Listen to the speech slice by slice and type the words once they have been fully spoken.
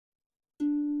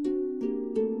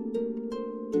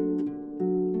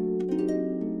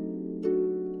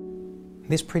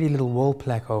This pretty little wall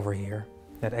plaque over here,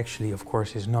 that actually of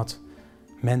course is not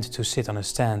meant to sit on a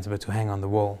stand but to hang on the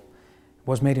wall,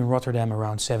 was made in Rotterdam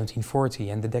around 1740,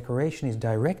 and the decoration is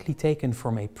directly taken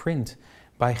from a print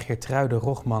by Geertruide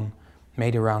Rochman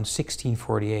made around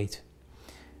 1648,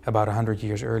 about 100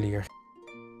 years earlier.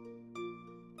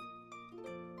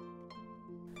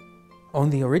 On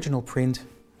the original print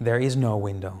there is no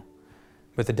window,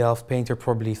 but the Delft painter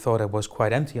probably thought it was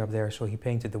quite empty up there, so he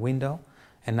painted the window,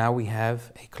 and now we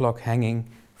have a clock hanging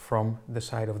from the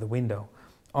side of the window.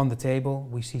 On the table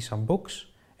we see some books,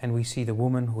 and we see the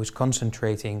woman who is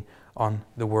concentrating on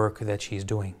the work that she is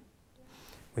doing.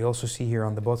 We also see here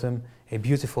on the bottom a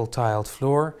beautiful tiled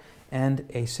floor and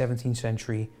a 17th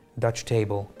century Dutch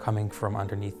table coming from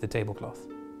underneath the tablecloth.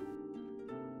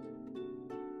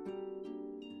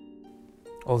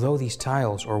 Although these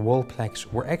tiles or wall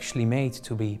plaques were actually made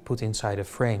to be put inside a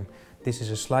frame, this is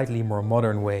a slightly more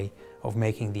modern way of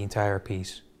making the entire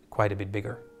piece quite a bit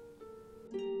bigger.